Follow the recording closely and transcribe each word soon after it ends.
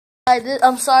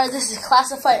I'm sorry, this is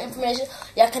classified information.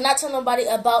 Yeah, I cannot tell nobody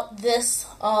about this.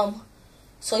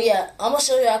 So yeah, I'm gonna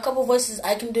show you a couple voices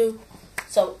I can do.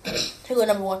 So here go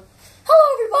number one.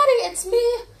 Hello everybody, it's me.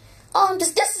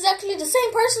 This is actually the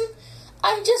same person.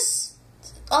 I'm just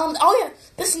oh yeah,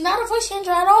 this is not a voice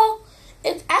changer at all.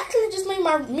 It actually just made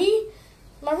my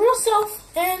real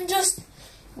self, and just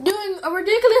doing a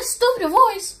ridiculous, stupid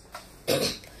voice.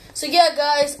 So yeah,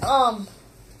 guys,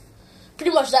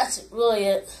 pretty much that's really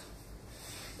it.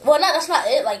 Well, that's not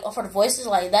it. Like for the voices,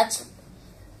 like that's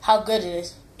how good it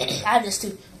is. I have this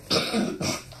too.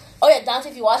 Oh yeah, Dante,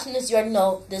 if you're watching this, you already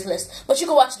know this list, but you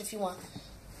can watch it if you want.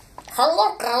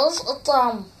 Hello guys,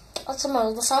 it's me,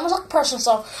 the same exact person,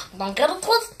 so don't get it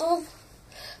twisted.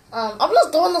 I'm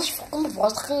just doing this fucking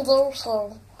voice I can do,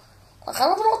 so like I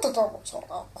don't know what to do,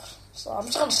 so I'm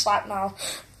just gonna start now.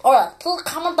 Alright, please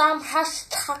comment down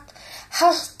hashtag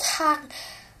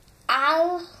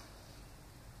I.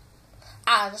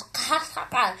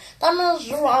 That means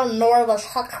you are know the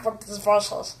heck about these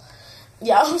voices.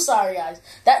 Yeah, I'm sorry guys.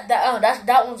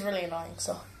 That one's really annoying,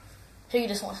 so here you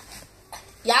just one.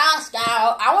 Yes, girl,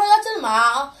 I wanna go to the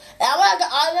mall, and I wanna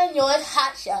get all the newest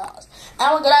hot shows. And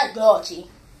I wanna get that Gucci.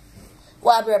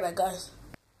 Well, I'll be right back, guys.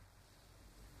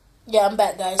 Yeah, I'm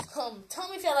back, guys. Tell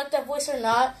me if y'all like that voice or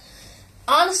not.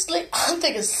 Honestly, I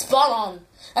think it's spot on.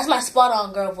 That's my spot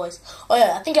on girl voice. Oh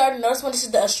yeah, I think I already noticed one. This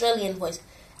is the Australian voice.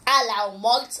 Hello,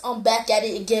 Marks. I'm back at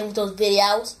it again with those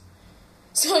videos.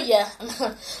 So yeah, I'm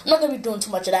not gonna be doing too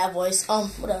much of that voice.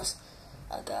 What else?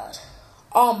 Oh god.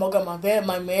 I got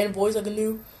my man voice I can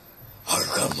do. I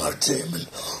got my demon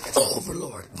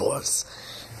overlord voice.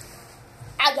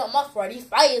 I got my Freddy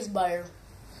Fazbear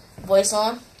voice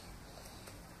on.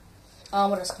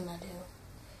 What else can I do?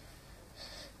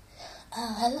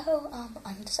 Hello,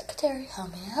 I'm the secretary. How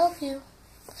may I help you?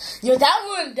 Yo, that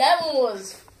one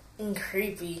was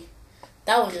creepy.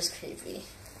 That one just creepy.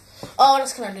 Oh, what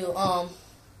else can I do?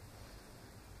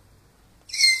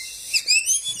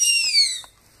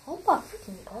 Oh my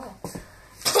freaking god.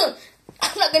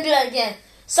 I'm not gonna do that again.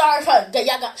 Sorry if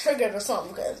y'all got triggered or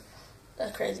something, because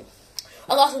that's crazy.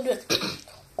 I'm also gonna do it.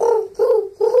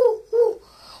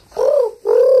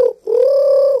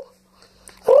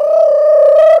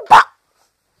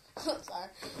 Sorry.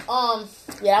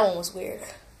 Yeah, that one was weird.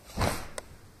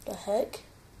 The heck?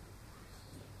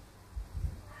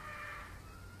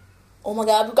 Oh my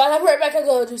god, guys, I'll be right back. I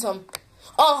gotta do something.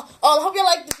 Hope y'all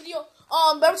liked the video.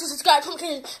 Remember to subscribe,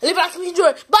 comment, leave a like if you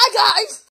enjoyed. Bye, guys!